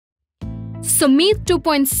Sumeet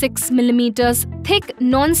 2.6mm thick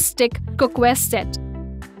non-stick cookware set.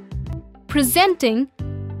 Presenting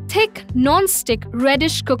thick non-stick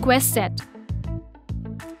reddish cookware set.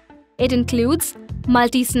 It includes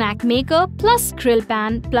multi-snack maker plus grill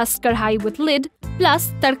pan plus kadhai with lid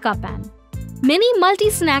plus tadka pan. Mini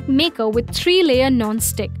multi-snack maker with 3-layer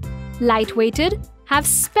non-stick. Light-weighted, have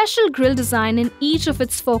special grill design in each of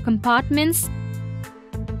its 4 compartments.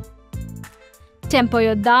 Temper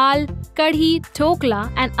your dal, kadhi,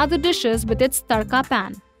 dhokla and other dishes with its tadka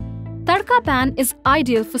pan. Tadka pan is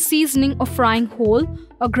ideal for seasoning or frying whole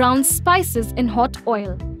or ground spices in hot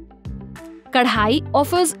oil. Kadhai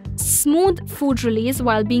offers smooth food release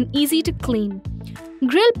while being easy to clean.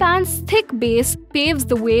 Grill pan's thick base paves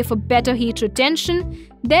the way for better heat retention,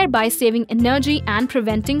 thereby saving energy and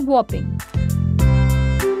preventing warping.